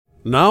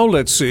Now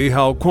let's see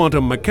how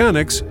quantum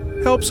mechanics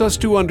helps us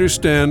to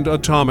understand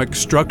atomic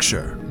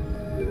structure.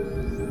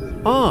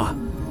 Ah,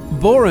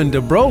 Bohr and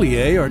de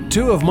Broglie are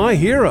two of my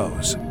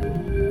heroes.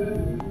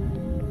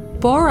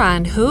 Bohr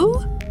and who?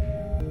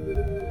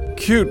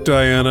 Cute,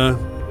 Diana.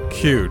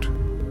 Cute.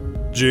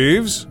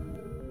 Jeeves?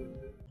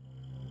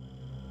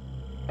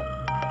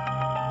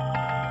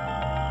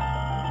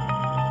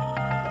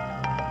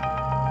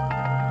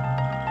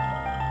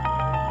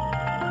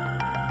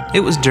 It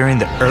was during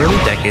the early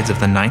decades of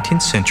the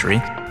 19th century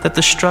that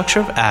the structure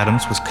of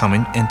atoms was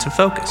coming into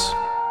focus.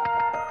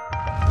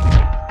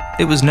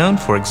 It was known,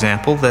 for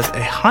example, that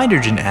a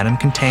hydrogen atom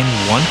contained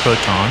one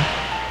proton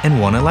and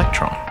one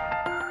electron.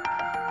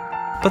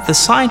 But the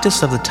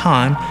scientists of the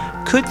time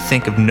could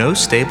think of no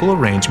stable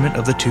arrangement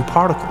of the two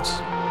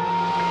particles.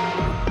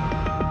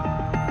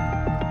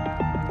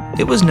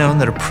 It was known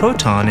that a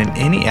proton and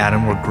any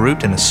atom were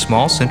grouped in a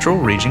small central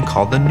region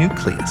called the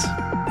nucleus,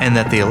 and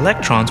that the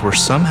electrons were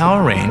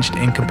somehow arranged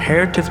in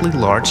comparatively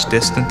large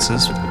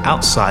distances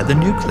outside the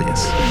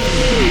nucleus.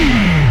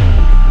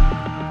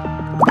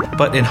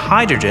 But in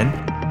hydrogen,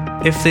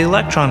 if the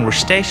electron were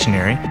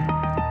stationary,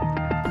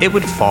 it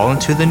would fall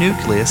into the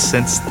nucleus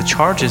since the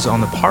charges on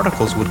the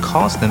particles would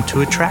cause them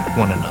to attract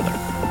one another.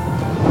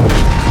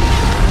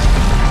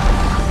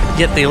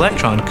 Yet the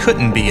electron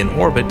couldn't be in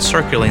orbit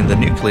circling the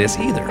nucleus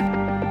either.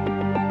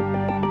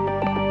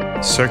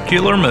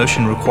 Circular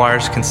motion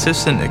requires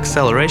consistent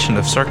acceleration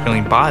of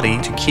circling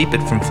body to keep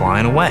it from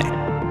flying away.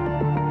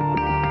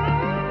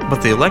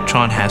 But the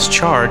electron has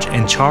charge,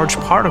 and charged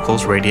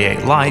particles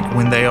radiate light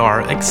when they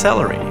are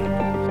accelerating.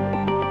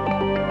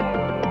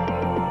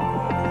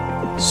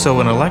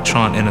 So an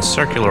electron in a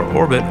circular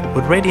orbit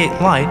would radiate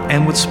light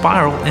and would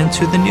spiral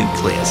into the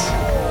nucleus.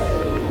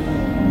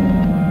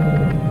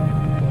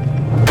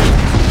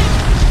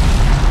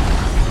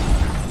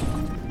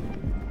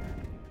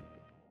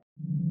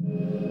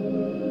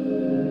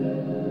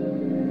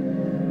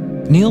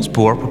 Niels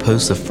Bohr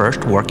proposed the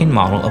first working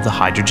model of the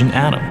hydrogen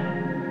atom.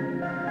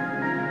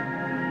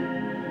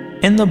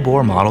 In the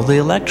Bohr model, the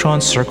electron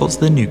circles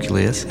the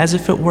nucleus as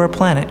if it were a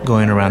planet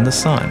going around the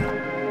sun.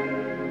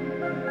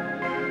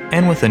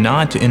 And with a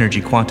nod to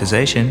energy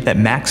quantization that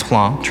Max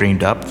Planck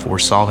dreamed up for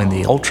solving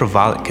the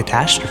ultraviolet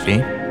catastrophe,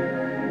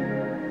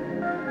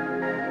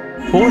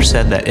 Bohr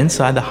said that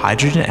inside the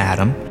hydrogen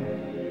atom,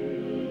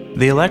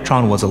 the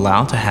electron was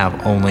allowed to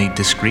have only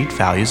discrete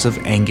values of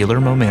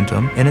angular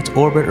momentum in its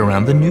orbit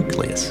around the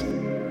nucleus.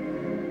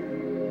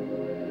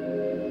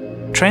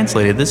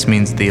 Translated, this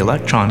means the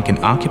electron can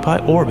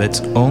occupy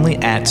orbits only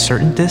at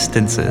certain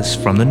distances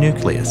from the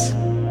nucleus.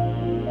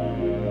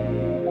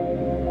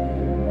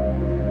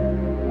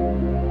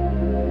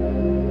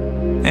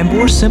 And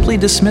Bohr simply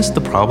dismissed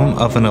the problem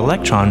of an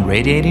electron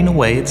radiating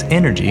away its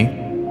energy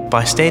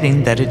by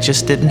stating that it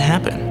just didn't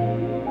happen.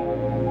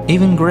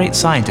 Even great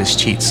scientists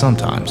cheat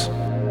sometimes.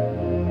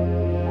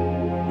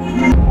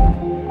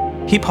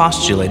 He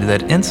postulated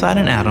that inside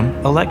an atom,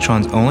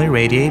 electrons only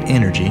radiate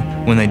energy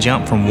when they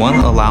jump from one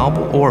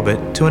allowable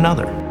orbit to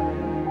another.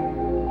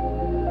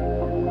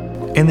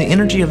 And the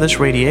energy of this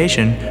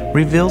radiation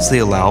reveals the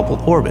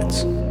allowable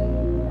orbits.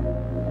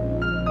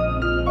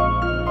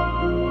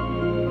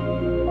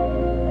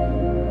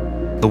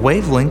 The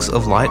wavelengths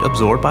of light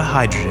absorbed by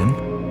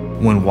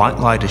hydrogen when white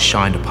light is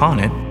shined upon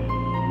it,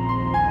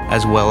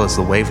 as well as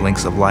the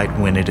wavelengths of light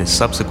when it is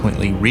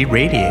subsequently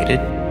re-radiated,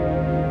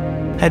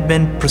 had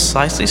been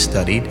precisely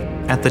studied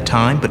at the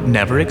time but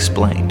never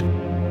explained.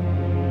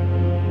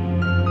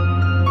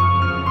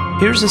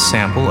 Here's a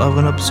sample of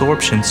an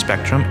absorption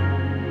spectrum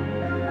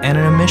and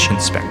an emission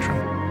spectrum.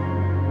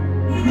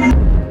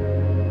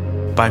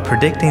 By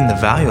predicting the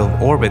value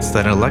of orbits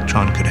that an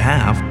electron could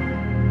have,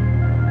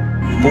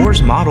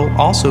 Bohr's model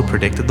also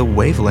predicted the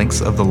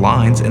wavelengths of the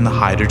lines in the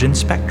hydrogen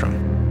spectrum.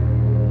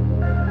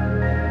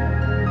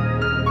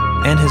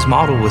 And his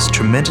model was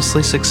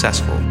tremendously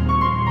successful.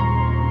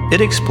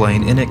 It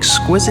explained in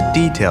exquisite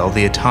detail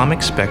the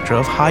atomic spectra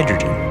of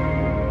hydrogen.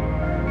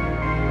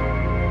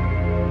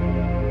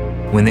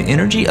 When the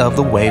energy of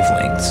the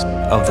wavelengths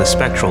of the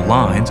spectral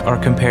lines are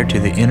compared to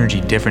the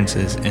energy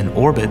differences in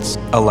orbits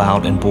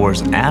allowed in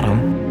Bohr's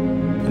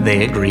atom,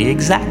 they agree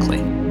exactly.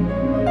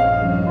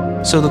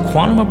 So the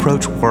quantum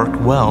approach worked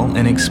well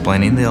in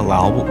explaining the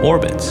allowable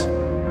orbits.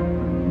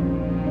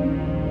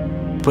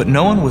 But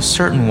no one was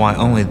certain why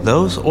only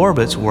those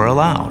orbits were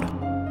allowed.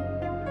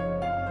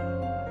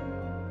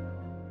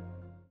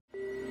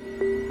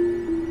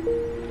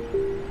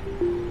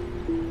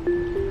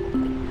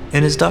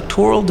 In his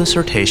doctoral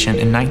dissertation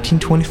in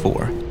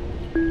 1924,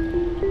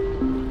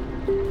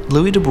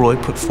 Louis de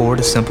Broglie put forward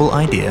a simple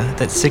idea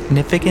that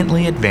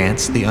significantly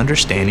advanced the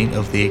understanding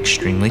of the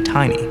extremely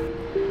tiny.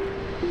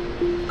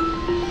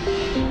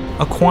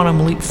 A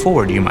quantum leap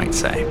forward, you might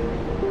say.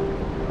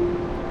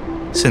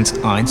 Since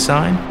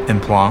Einstein and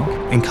Planck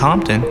and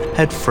Compton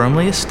had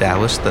firmly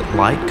established that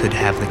light could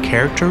have the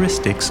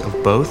characteristics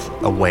of both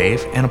a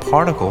wave and a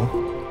particle,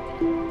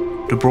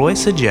 de Broglie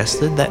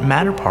suggested that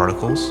matter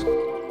particles,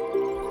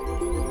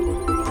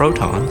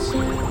 protons,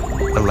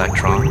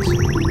 electrons,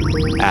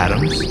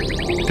 atoms,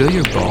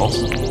 billiard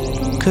balls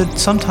could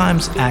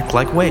sometimes act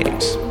like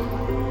waves.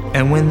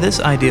 And when this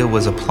idea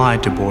was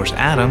applied to Bohr's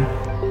atom,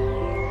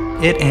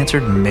 it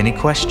answered many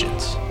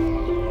questions.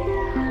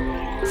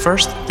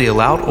 First, the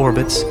allowed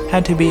orbits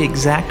had to be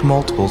exact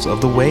multiples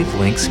of the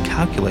wavelengths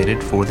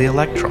calculated for the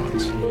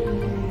electrons.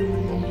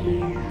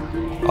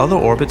 Other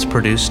orbits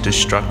produced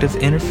destructive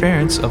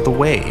interference of the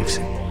waves,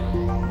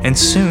 and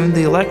soon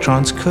the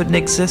electrons couldn't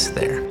exist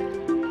there.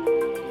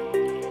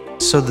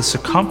 So the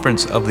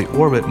circumference of the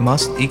orbit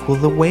must equal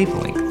the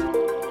wavelength,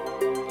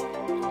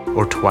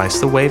 or twice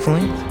the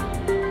wavelength,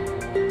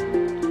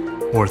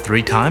 or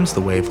 3 times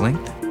the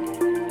wavelength,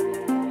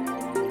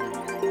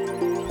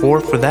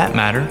 or for that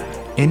matter,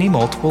 any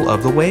multiple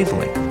of the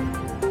wavelength.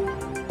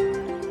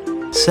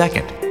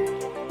 Second,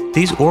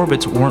 these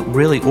orbits weren't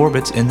really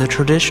orbits in the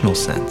traditional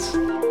sense.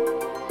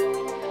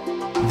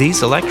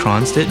 These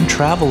electrons didn't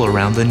travel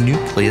around the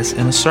nucleus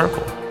in a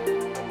circle.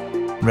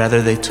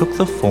 Rather, they took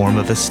the form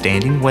of a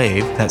standing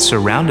wave that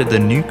surrounded the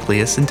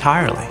nucleus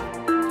entirely.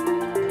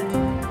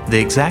 The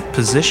exact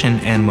position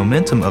and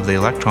momentum of the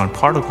electron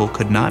particle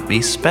could not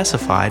be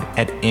specified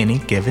at any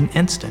given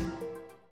instant.